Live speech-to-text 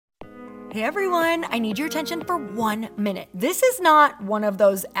Hey everyone, I need your attention for 1 minute. This is not one of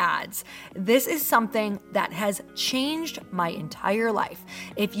those ads. This is something that has changed my entire life.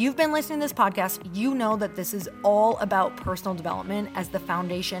 If you've been listening to this podcast, you know that this is all about personal development as the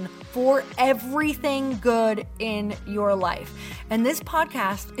foundation for everything good in your life. And this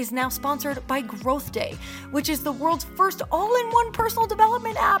podcast is now sponsored by Growth Day, which is the world's first all-in-one personal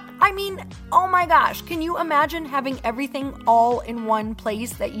development app. I mean, oh my gosh, can you imagine having everything all in one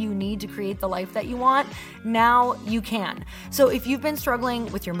place that you need to create the life that you want? Now you can. So if you've been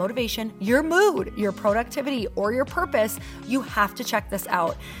struggling with your motivation, your mood, your productivity, or your purpose, you have to check this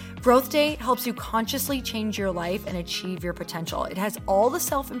out. Growth Day helps you consciously change your life and achieve your potential. It has all the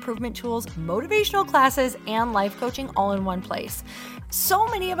self-improvement tools, motivational classes, and life coaching all in one place. So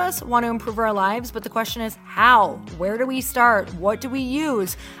many of us want to improve our lives, but the question is how? Where do we start? What do we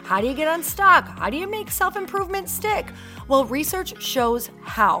use? How do you get unstuck? How do you make self-improvement stick? Well, research shows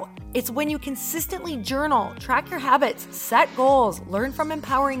how. It's when you consistently journal, track your habits, set goals, learn from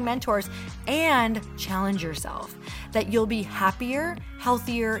empowering mentors, and challenge yourself that you'll be happier,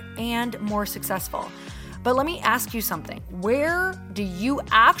 healthier, and more successful. But let me ask you something. Where do you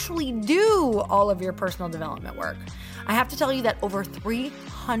actually do all of your personal development work? I have to tell you that over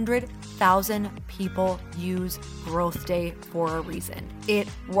 300,000 people use Growth Day for a reason. It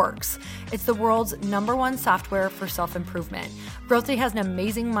works. It's the world's #1 software for self-improvement. Growth Day has an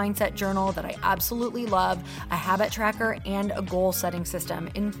amazing mindset journal that I absolutely love, a habit tracker, and a goal-setting system.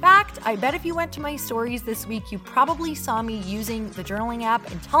 In fact, I bet if you went to my stories this week, you probably saw me using the journaling app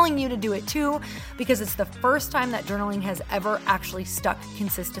and telling you to do it too, because it's the first time that journaling has ever actually stuck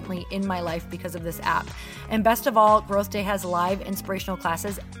consistently in my life because of this app. And best of all, Growth Day has live inspirational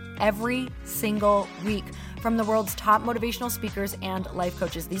classes every single week from the world's top motivational speakers and life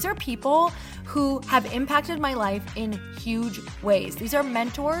coaches. These are people who have impacted my life in huge ways. These are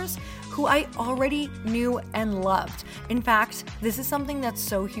mentors who I already knew and loved. In fact, this is something that's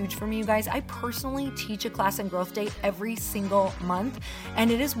so huge for me, you guys. I personally teach a class in Growth Day every single month,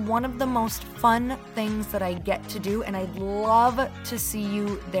 and it is one of the most fun things that I get to do, and I'd love to see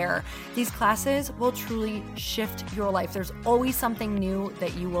you there. These classes will truly shift your life. There's always something new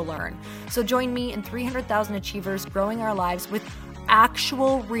that you will learn. So join me and 300,000 achievers growing our lives with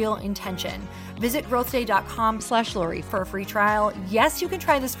actual real intention. Visit growthday.com/Lori for a free trial. Yes, you can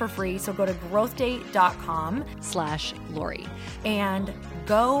try this for free. So go to growthday.com/Lori and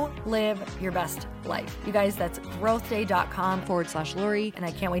go live your best life. You guys, that's growthday.com/Lori. And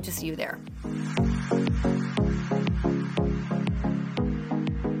I can't wait to see you there.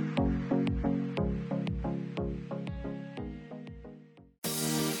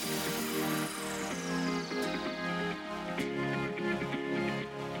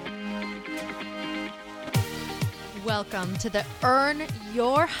 Welcome to the Earn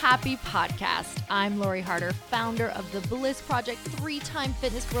Your Happy podcast. I'm Lori Harder, founder of The Bliss Project, 3-time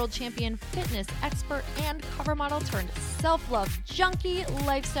fitness world champion, fitness expert, and cover model turned self-love junkie,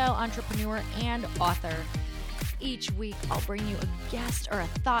 lifestyle entrepreneur, and author. Each week, I'll bring you a guest or a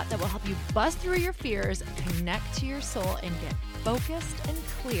thought that will help you bust through your fears, connect to your soul, and get focused and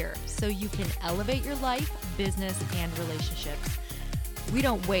clear so you can elevate your life, business, and relationships. We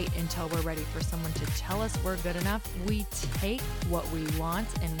don't wait until we're ready for someone to tell us we're good enough. We take what we want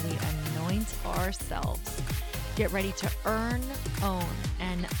and we anoint ourselves. Get ready to earn, own,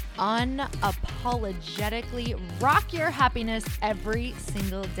 and unapologetically rock your happiness every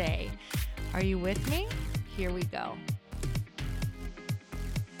single day. Are you with me? Here we go.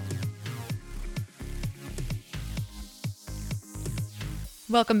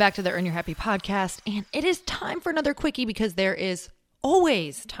 Welcome back to the Earn Your Happy podcast. And it is time for another quickie because there is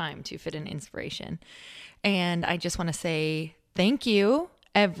always time to fit in inspiration. And I just want to say thank you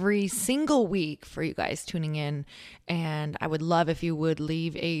every single week for you guys tuning in. And I would love if you would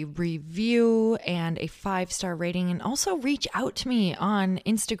leave a review and a 5-star rating, and also reach out to me on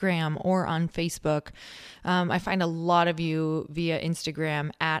Instagram or on Facebook. I find a lot of you via Instagram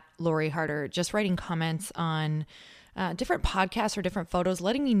at Lori Harder, just writing comments on different podcasts or different photos,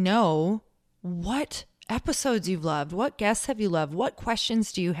 letting me know what episodes you've loved, what guests have you loved, what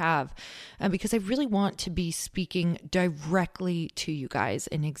questions do you have, because I really want to be speaking directly to you guys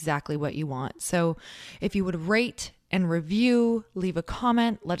and exactly what you want. So if you would rate and review, leave a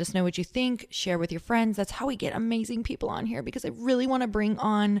comment, let us know what you think, share with your friends. That's how we get amazing people on here, because I really want to bring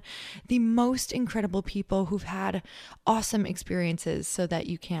on the most incredible people who've had awesome experiences so that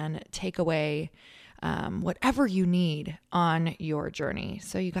you can take away whatever you need on your journey.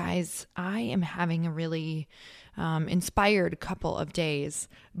 So you guys, I am having a really inspired couple of days,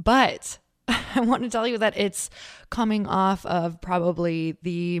 but I want to tell you that it's coming off of probably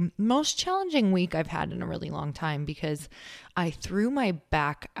the most challenging week I've had in a really long time, because I threw my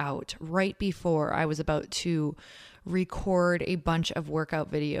back out right before I was about to record a bunch of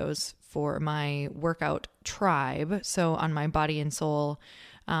workout videos for my workout tribe. So on my Body and Soul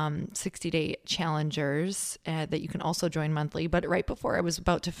 60-day challengers that you can also join monthly. But right before I was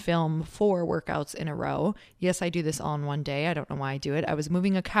about to film 4 workouts in a row, yes, I do this all in one day. I don't know why I do it. I was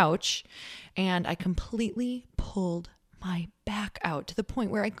moving a couch and I completely pulled my back out to the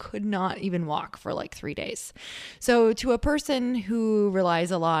point where I could not even walk for like 3 days. So to a person who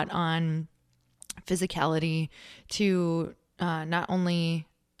relies a lot on physicality to not only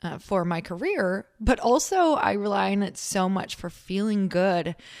for my career, but also I rely on it so much for feeling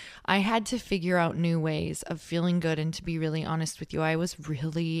good. I had to figure out new ways of feeling good. And to be really honest with you, I was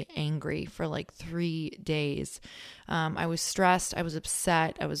really angry for like 3 days. I was stressed. I was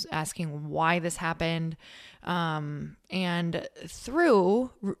upset. I was asking why this happened. And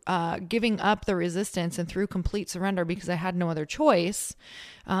through giving up the resistance and through complete surrender, because I had no other choice,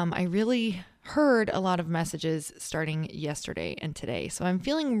 I really heard a lot of messages starting yesterday and today. So I'm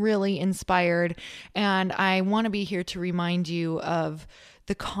feeling really inspired, and I want to be here to remind you of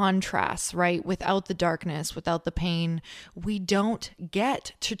the contrasts, right? Without the darkness, without the pain, we don't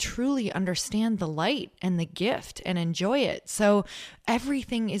get to truly understand the light and the gift and enjoy it. So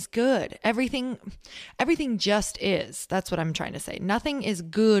everything is good. Everything just is. That's what I'm trying to say. Nothing is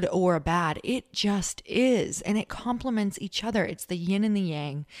good or bad. It just is. And it complements each other. It's the yin and the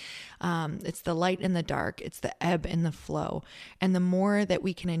yang. It's the light and the dark. It's the ebb and the flow. And the more that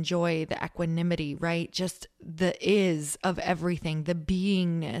we can enjoy the equanimity, right? Just the is of everything, the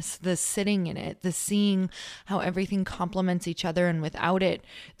beingness, the sitting in it, the seeing how everything complements each other. And without it,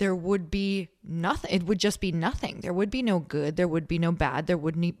 there would be nothing. It would just be nothing. There would be no good. There would be no bad. There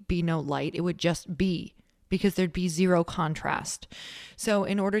wouldn't be no light. It would just be, because there'd be zero contrast. So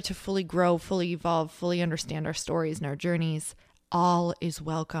in order to fully grow, fully evolve, fully understand our stories and our journeys, all is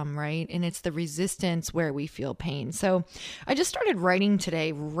welcome, right? And it's the resistance where we feel pain. So I just started writing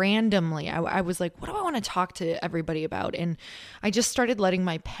today randomly. I was like, what do I want to talk to everybody about? And I just started letting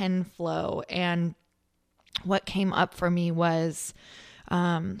my pen flow. And what came up for me was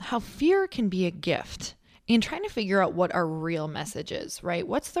how fear can be a gift, and trying to figure out what our real message is, right?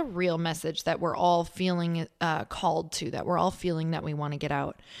 What's the real message that we're all feeling called to, that we're all feeling that we want to get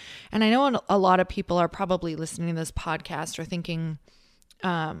out? And I know a lot of people are probably listening to this podcast or thinking,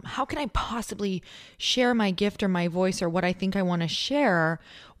 how can I possibly share my gift or my voice or what I think I want to share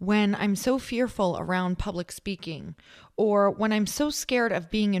when I'm so fearful around public speaking, or when I'm so scared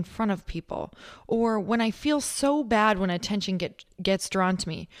of being in front of people, or when I feel so bad when attention gets drawn to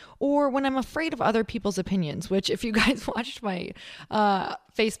me, or when I'm afraid of other people's opinions, which if you guys watched my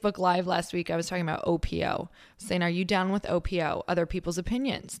Facebook Live last week, I was talking about OPO, saying, are you down with OPO, other people's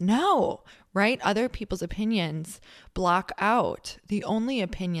opinions? No, right? Other people's opinions block out the only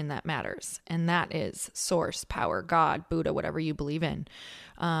opinion that matters, and that is source, power, God, Buddha, whatever you believe in.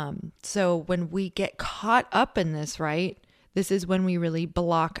 So when we get caught up in this, right, this is when we really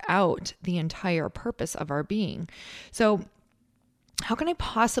block out the entire purpose of our being. So how can I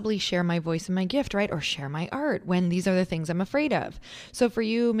possibly share my voice and my gift, right? Or share my art when these are the things I'm afraid of? So for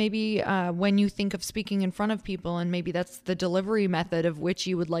you, maybe when you think of speaking in front of people, and maybe that's the delivery method of which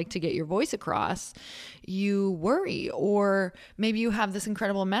you would like to get your voice across, you worry. Or maybe you have this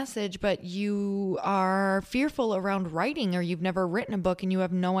incredible message, but you are fearful around writing, or you've never written a book and you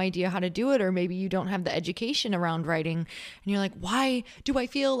have no idea how to do it. Or maybe you don't have the education around writing and you're like, why do I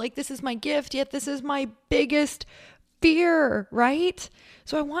feel like this is my gift, yet this is my biggest fear, right?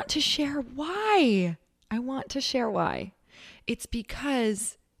 So I want to share why. It's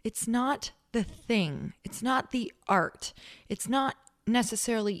because it's not the thing. It's not the art. It's not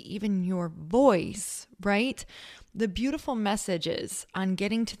necessarily even your voice, right? The beautiful messages on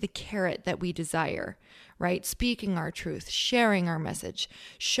getting to the carrot that we desire, right? Speaking our truth, sharing our message,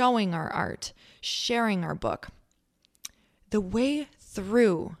 showing our art, sharing our book. The way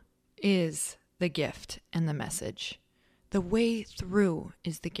through is the gift and the message. The way through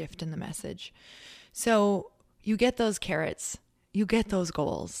is the gift and the message. So you get those carrots, you get those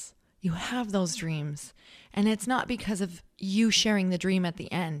goals, you have those dreams. And it's not because of you sharing the dream at the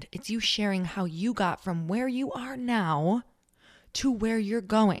end. It's you sharing how you got from where you are now to where you're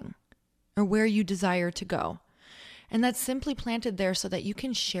going, or where you desire to go. And that's simply planted there so that you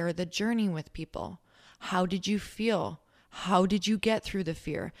can share the journey with people. How did you feel? How did you get through the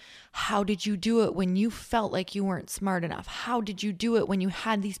fear? How did you do it when you felt like you weren't smart enough? How did you do it when you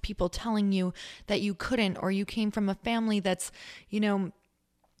had these people telling you that you couldn't, or you came from a family that's,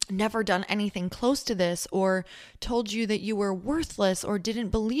 never done anything close to this, or told you that you were worthless, or didn't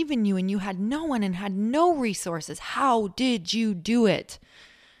believe in you and you had no one and had no resources. How did you do it?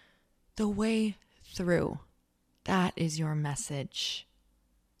 The way through. That is your message.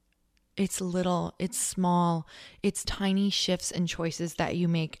 It's little, it's small, it's tiny shifts and choices that you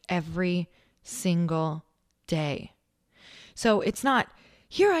make every single day. So it's not,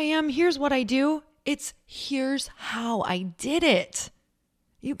 here I am, here's what I do. It's, here's how I did it.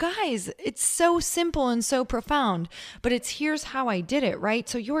 You guys, it's so simple and so profound, but it's here's how I did it, right?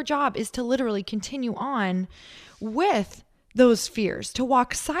 So your job is to literally continue on with those fears, to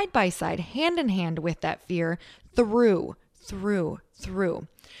walk side by side, hand in hand with that fear through.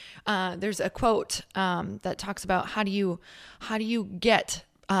 There's a quote that talks about how do you get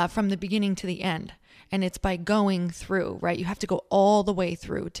from the beginning to the end, and it's by going through, right? You have to go all the way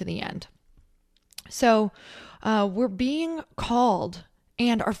through to the end. So we're being called.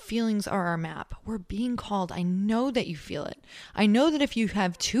 And our feelings are our map. We're being called. I know that you feel it. I know that if you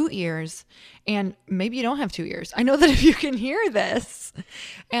have 2 ears, and maybe you don't have 2 ears, I know that if you can hear this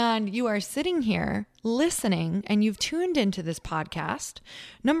and you are sitting here listening and you've tuned into this podcast,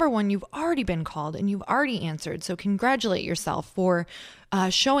 number one, you've already been called and you've already answered. So congratulate yourself for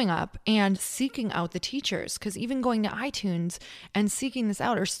showing up and seeking out the teachers, because even going to iTunes and seeking this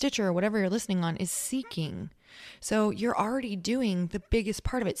out, or Stitcher, or whatever you're listening on, is seeking. So you're already doing the biggest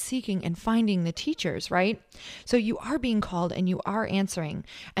part of it, seeking and finding the teachers, right? So you are being called and you are answering.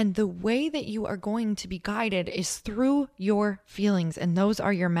 And the way that you are going to be guided is through your feelings, and those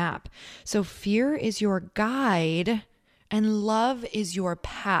are your map. So fear is your guide and love is your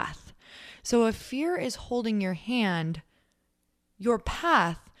path. So if fear is holding your hand, your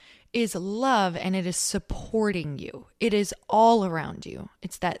path is love, and it is supporting you. It is all around you.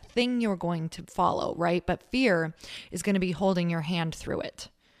 It's that thing you're going to follow, right? But fear is going to be holding your hand through it.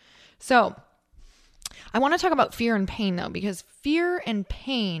 So I want to talk about fear and pain though, because fear and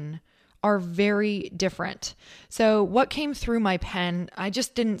pain are very different. So what came through my pen, I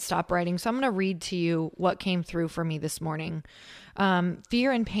just didn't stop writing. So I'm going to read to you what came through for me this morning.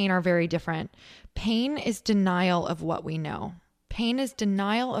 Fear and pain are very different. Pain is denial of what we know. Pain is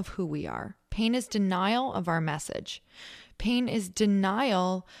denial of who we are. Pain is denial of our message. Pain is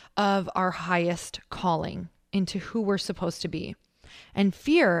denial of our highest calling into who we're supposed to be. And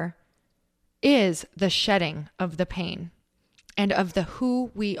fear is the shedding of the pain and of the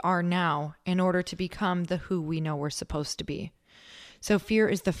who we are now in order to become the who we know we're supposed to be. So fear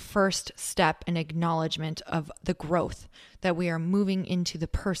is the first step in acknowledgement of the growth that we are moving into the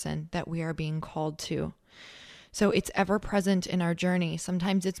person that we are being called to. So it's ever present in our journey.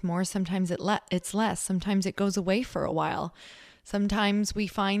 Sometimes it's more, sometimes it's less. Sometimes it goes away for a while. Sometimes we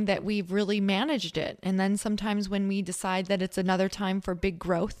find that we've really managed it. And then sometimes when we decide that it's another time for big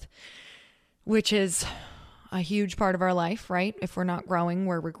growth, which is a huge part of our life, right? If we're not growing,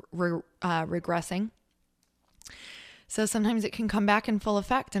 we're regressing. So sometimes it can come back in full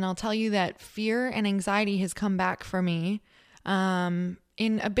effect. And I'll tell you that fear and anxiety has come back for me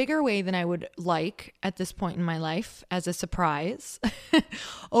in a bigger way than I would like at this point in my life as a surprise.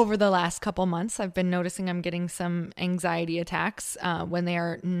 Over the last couple months, I've been noticing I'm getting some anxiety attacks when they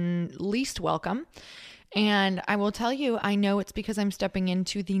are least welcome. And I will tell you, I know it's because I'm stepping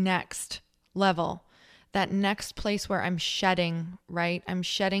into the next level, that next place where I'm shedding, right? I'm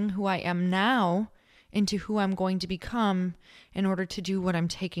shedding who I am now into who I'm going to become in order to do what I'm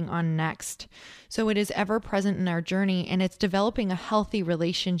taking on next. So it is ever present in our journey, and it's developing a healthy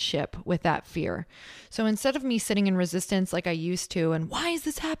relationship with that fear. So instead of me sitting in resistance like I used to, and why is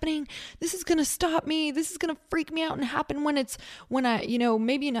this happening? This is going to stop me. This is going to freak me out and happen when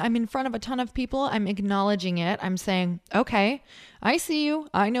maybe I'm in front of a ton of people. I'm acknowledging it. I'm saying, okay, I see you.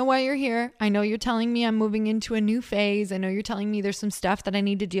 I know why you're here. I know you're telling me I'm moving into a new phase. I know you're telling me there's some stuff that I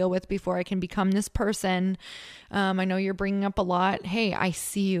need to deal with before I can become this person. I know you're bringing up a lot. Hey, I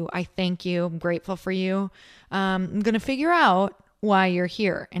see you. I thank you. I'm grateful for you. I'm going to figure out why you're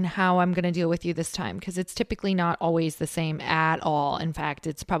here and how I'm going to deal with you this time, because it's typically not always the same at all. In fact,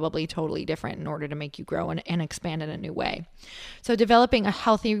 it's probably totally different in order to make you grow and expand in a new way. So developing a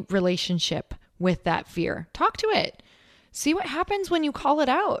healthy relationship with that fear. Talk to it. See what happens when you call it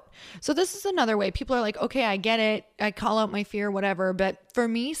out. So this is another way. People are like, okay, I get it. I call out my fear, whatever. But for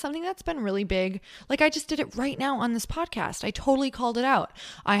me, something that's been really big, like I just did it right now on this podcast. I totally called it out.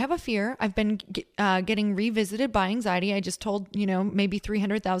 I have a fear. I've been getting revisited by anxiety. I just told, maybe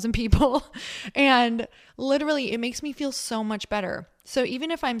 300,000 people. And literally it makes me feel so much better. So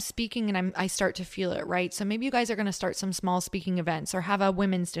even if I'm speaking and I start to feel it, right? So maybe you guys are going to start some small speaking events or have a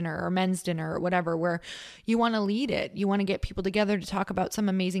women's dinner or men's dinner or whatever, where you want to lead it. You want to get people together to talk about some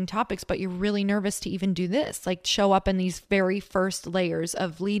amazing topics, but you're really nervous to even do this, like show up in these very first layers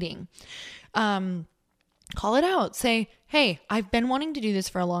of leading. Call it out. Say, hey, I've been wanting to do this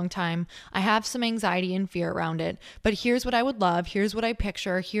for a long time. I have some anxiety and fear around it, but here's what I would love. Here's what I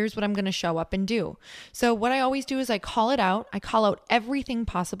picture. Here's what I'm going to show up and do. So what I always do is I call it out. I call out everything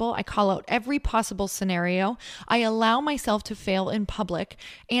possible. I call out every possible scenario. I allow myself to fail in public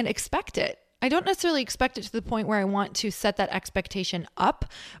and expect it. I don't necessarily expect it to the point where I want to set that expectation up,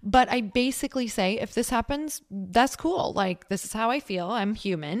 but I basically say, if this happens, that's cool. Like, this is how I feel. I'm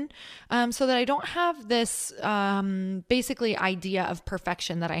human. So that I don't have this basically idea of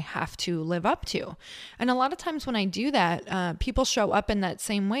perfection that I have to live up to. And a lot of times when I do that, people show up in that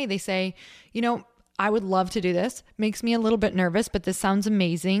same way. They say, I would love to do this. Makes me a little bit nervous, but this sounds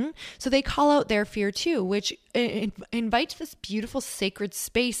amazing. So they call out their fear too, which invites this beautiful sacred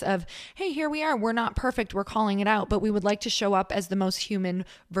space of, hey, here we are. We're not perfect. We're calling it out, but we would like to show up as the most human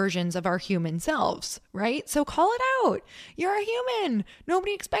versions of our human selves, right? So call it out. You're a human.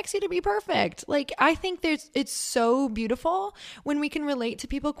 Nobody expects you to be perfect. Like, I think it's so beautiful when we can relate to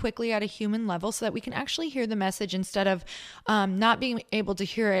people quickly at a human level so that we can actually hear the message instead of not being able to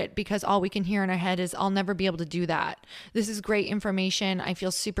hear it because all we can hear in our head is, I'll never be able to do that. This is great information. I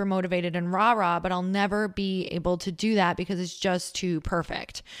feel super motivated and rah-rah, but I'll never be able to do that because it's just too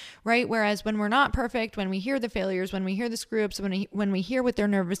perfect, right? Whereas when we're not perfect, when we hear the failures, when we hear the screw-ups, when we hear what they're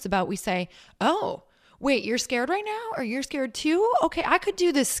nervous about, we say, oh, wait, you're scared right now? Or you're scared too? Okay, I could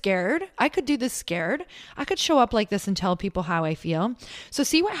do this scared. I could show up like this and tell people how I feel. So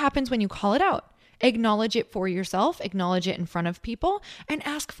see what happens when you call it out. Acknowledge it for yourself, acknowledge it in front of people, and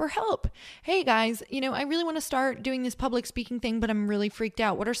ask for help. Hey guys, I really want to start doing this public speaking thing, but I'm really freaked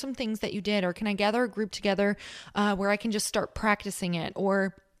out. What are some things that you did? Or can I gather a group together where I can just start practicing it?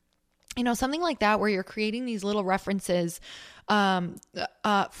 Or something like that, where you're creating these little references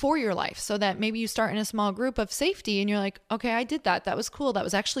for your life, so that maybe you start in a small group of safety and you're like, okay, I did that. That was cool. That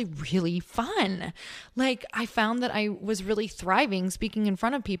was actually really fun. Like, I found that I was really thriving speaking in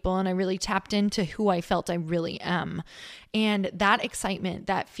front of people, and I really tapped into who I felt I really am. And that excitement,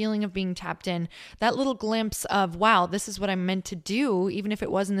 that feeling of being tapped in, that little glimpse of, wow, this is what I'm meant to do, even if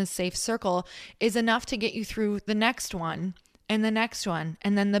it was in this safe circle, is enough to get you through the next one. And the next one,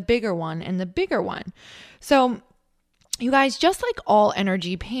 and then the bigger one, and the bigger one. So you guys, just like all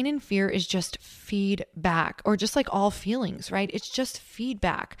energy, pain and fear is just feedback, or just like all feelings, right? It's just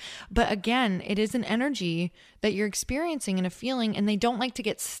feedback. But again, it is an energy that you're experiencing and a feeling, and they don't like to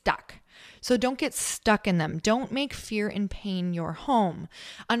get stuck. So don't get stuck in them. Don't make fear and pain your home.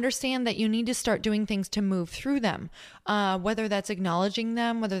 Understand that you need to start doing things to move through them, whether that's acknowledging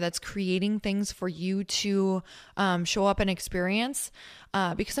them, whether that's creating things for you to show up and experience.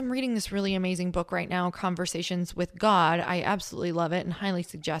 Because I'm reading this really amazing book right now, Conversations with God. I absolutely love it and highly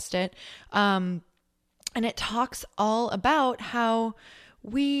suggest it. And it talks all about how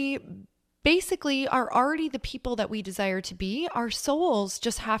we basically are already the people that we desire to be. Our souls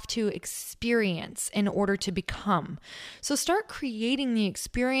just have to experience in order to become. So start creating the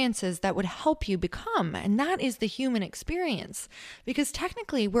experiences that would help you become. And that is the human experience, because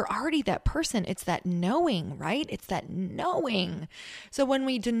technically we're already that person. It's that knowing, right? It's that knowing. So when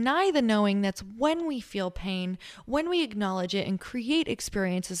we deny the knowing, that's when we feel pain. When we acknowledge it and create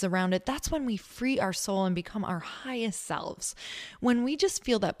experiences around it, that's when we free our soul and become our highest selves. When we just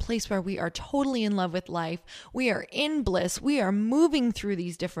feel that place where we are totally in love with life, we are in bliss, we are moving through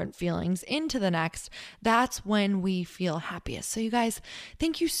these different feelings into the next, that's when we feel happiest. So you guys,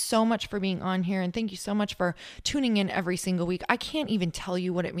 thank you so much for being on here, and thank you so much for tuning in every single week. I can't even tell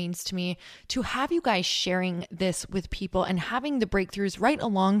you what it means to me to have you guys sharing this with people and having the breakthroughs right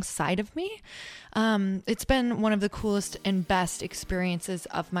alongside of me. It's been one of the coolest and best experiences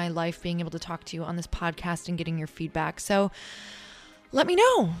of my life, being able to talk to you on this podcast and getting your feedback. So let me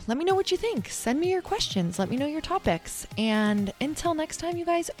know what you think. Send me your questions. Let me know your topics. And until next time, you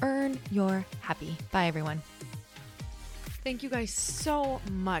guys, earn your happy. Bye, everyone. Thank you guys so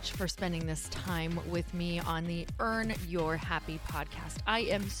much for spending this time with me on the Earn Your Happy podcast. I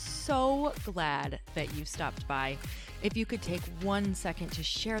am so glad that you stopped by. If you could take 1 second to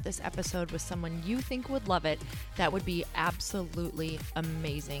share this episode with someone you think would love it, that would be absolutely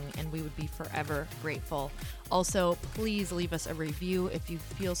amazing, and we would be forever grateful. Also, please leave us a review if you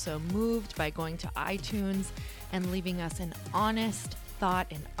feel so moved by going to iTunes and leaving us an honest thought,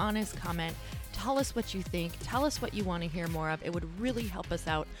 an honest comment. Tell us what you think. Tell us what you want to hear more of. It would really help us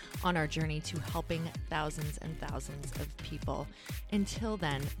out on our journey to helping thousands and thousands of people. Until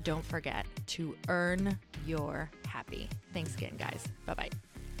then, don't forget to earn your happy. Thanks again, guys. Bye-bye.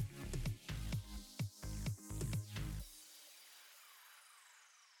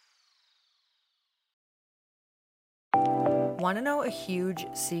 Want to know a huge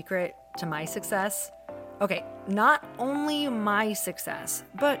secret to my success? Okay, not only my success,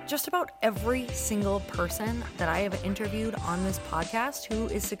 but just about every single person that I have interviewed on this podcast who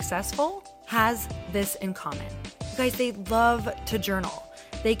is successful has this in common. You guys, they love to journal.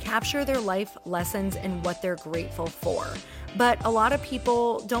 They capture their life lessons and what they're grateful for. But a lot of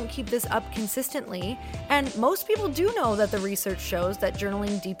people don't keep this up consistently, and most people do know that the research shows that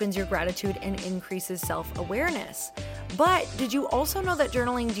journaling deepens your gratitude and increases self-awareness. But did you also know that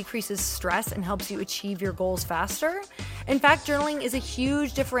journaling decreases stress and helps you achieve your goals faster? In fact, journaling is a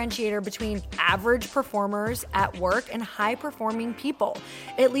huge differentiator between average performers at work and high-performing people.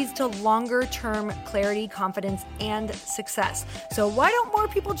 It leads to longer-term clarity, confidence, and success. So why don't more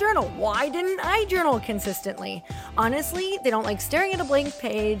people journal? Why didn't I journal consistently? Honestly, they don't like staring at a blank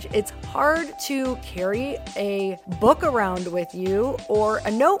page. It's hard to carry a book around with you or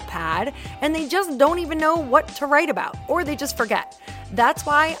a notepad, and they just don't even know what to write about, or they just forget. That's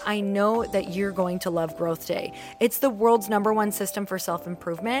why I know that you're going to love Growth Day. It's the world's #1 system for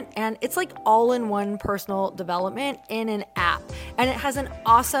self-improvement, and it's like all-in-one personal development in an app. And it has an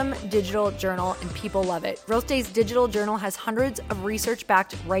awesome digital journal, and people love it. Growth Day's digital journal has hundreds of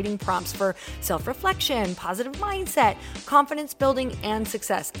research-backed writing prompts for self-reflection, positive mindset, confidence building, and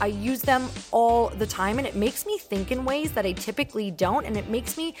success. I use them all the time, and it makes me think in ways that I typically don't, and it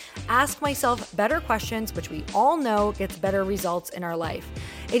makes me ask myself better questions, which we all know gets better results in our life.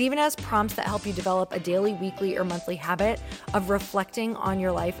 It even has prompts that help you develop a daily, weekly, or monthly habit of reflecting on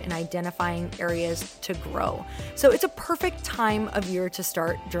your life and identifying areas to grow. So it's a perfect time of year to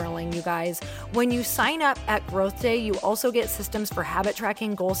start journaling, you guys. When you sign up at Growth Day, you also get systems for habit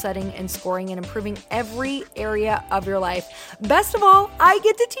tracking, goal setting, and scoring, and improving every area of your life. Best of all, I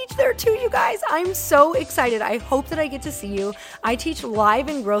get to teach there too, you guys. I'm so excited. I hope that I get to see you. I teach live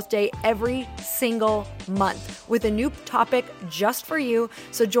in Growth Day every single month with a new topic just for you.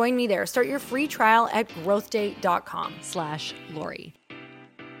 So join me there. Start your free trial at growthday.com/Lori.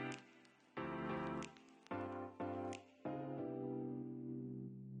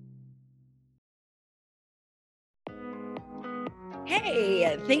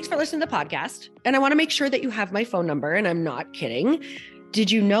 Hey, thanks for listening to the podcast. And I want to make sure that you have my phone number, and I'm not kidding.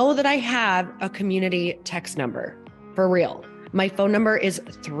 Did you know that I have a community text number? For real. My phone number is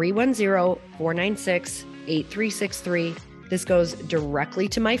 310-496-8363. This goes directly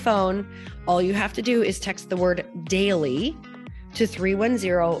to my phone. All you have to do is text the word daily to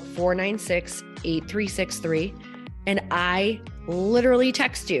 310-496-8363. And I literally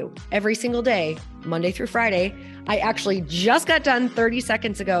text you every single day, Monday through Friday. I actually just got done 30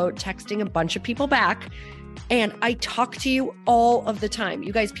 seconds ago texting a bunch of people back, and I talk to you all of the time.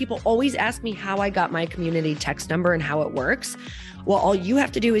 You guys, people always ask me how I got my community text number and how it works. Well, all you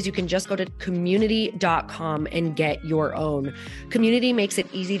have to do is you can just go to community.com and get your own. Community makes it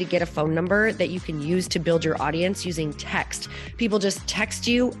easy to get a phone number that you can use to build your audience using text. People just text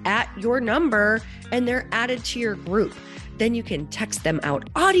you at your number and they're added to your group. Then you can text them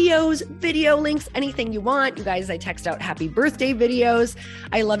out audios, video links, anything you want. You guys, I text out happy birthday videos.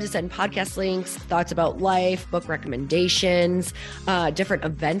 I love to send podcast links, thoughts about life, book recommendations, different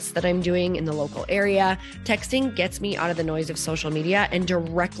events that I'm doing in the local area. Texting gets me out of the noise of social media and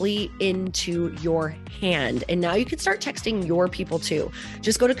directly into your hand. And now you can start texting your people too.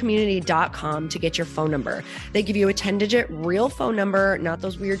 Just go to community.com to get your phone number. They give you a 10-digit real phone number, not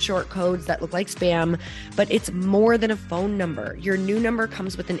those weird short codes that look like spam, but it's more than a phone number. Your new number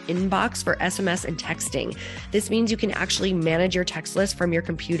comes with an inbox for SMS and texting. This means you can actually manage your text list from your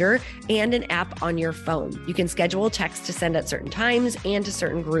computer and an app on your phone. You can schedule text to send at certain times and to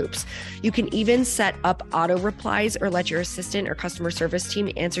certain groups. You can even set up auto replies or let your assistant or customer service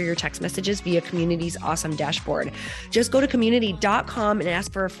team answer your text messages via Community's awesome dashboard. Just go to community.com and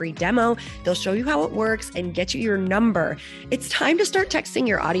ask for a free demo. They'll show you how it works and get you your number. It's time to start texting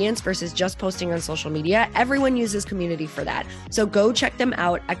your audience versus just posting on social media. Everyone uses Community for that. So go check them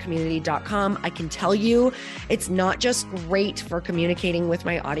out at community.com. I can tell you it's not just great for communicating with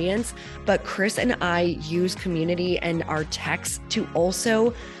my audience, but Chris and I use Community and our texts to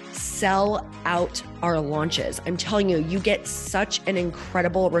also sell out our launches. I'm telling you, you get such an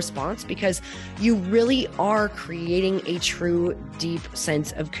incredible response because you really are creating a true, deep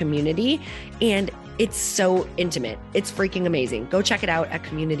sense of community. And It's so intimate. It's freaking amazing. Go check it out at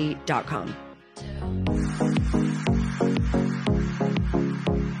community.com.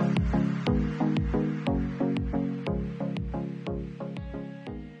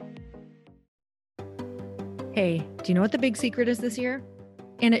 Hey, do you know what the big secret is this year?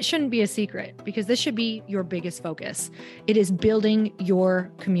 And it shouldn't be a secret because this should be your biggest focus. It is building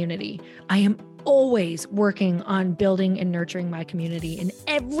your community. I am always working on building and nurturing my community, and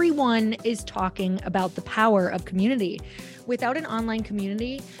everyone is talking about the power of community. Without an online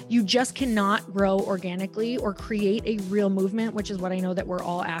community, you just cannot grow organically or create a real movement, which is what I know that we're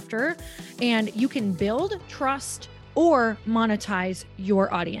all after. And you can build trust or monetize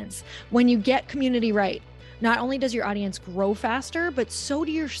your audience. When you get community right, not only does your audience grow faster, but so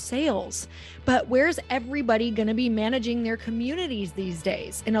do your sales. But where's everybody going to be managing their communities these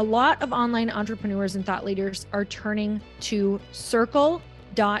days? And a lot of online entrepreneurs and thought leaders are turning to Circle.so.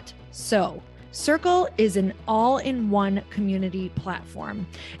 Circle is an all-in-one community platform.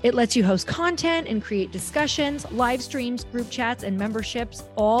 It lets you host content and create discussions, live streams, group chats, and memberships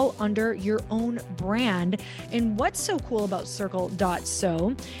all under your own brand. And what's so cool about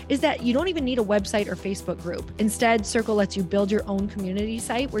Circle.so is that you don't even need a website or Facebook group. Instead, Circle lets you build your own community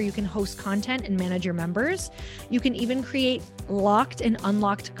site where you can host content and manage your members. You can even create locked and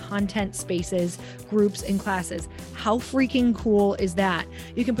unlocked content spaces, groups, and classes. How freaking cool is that?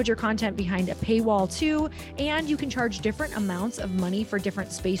 You can put your content behind a paywall too, and you can charge different amounts of money for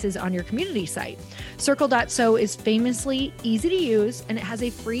different spaces on your community site. Circle.so is famously easy to use, and it has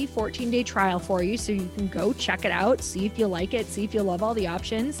a free 14-day trial for you, so you can go check it out, see if you like it, see if you love all the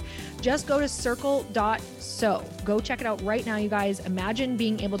options. Just go to Circle.so. Go check it out right now, you guys. Imagine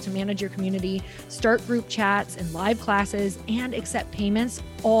being able to manage your community, start group chats and live classes, and accept payments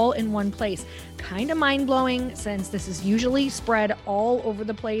all in one place. Kind of mind-blowing since this is usually spread all over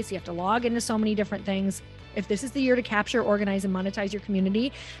the place. You have to log into so many different things. If this is the year to capture, organize, and monetize your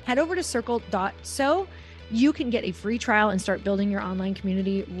community, head over to Circle.so. You can get a free trial and start building your online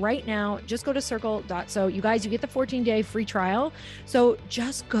community right now. Just go to Circle.so. You guys, you get the 14-day free trial. So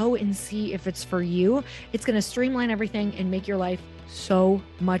just go and see if it's for you. It's going to streamline everything and make your life so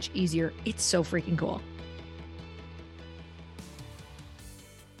much easier. It's so freaking cool.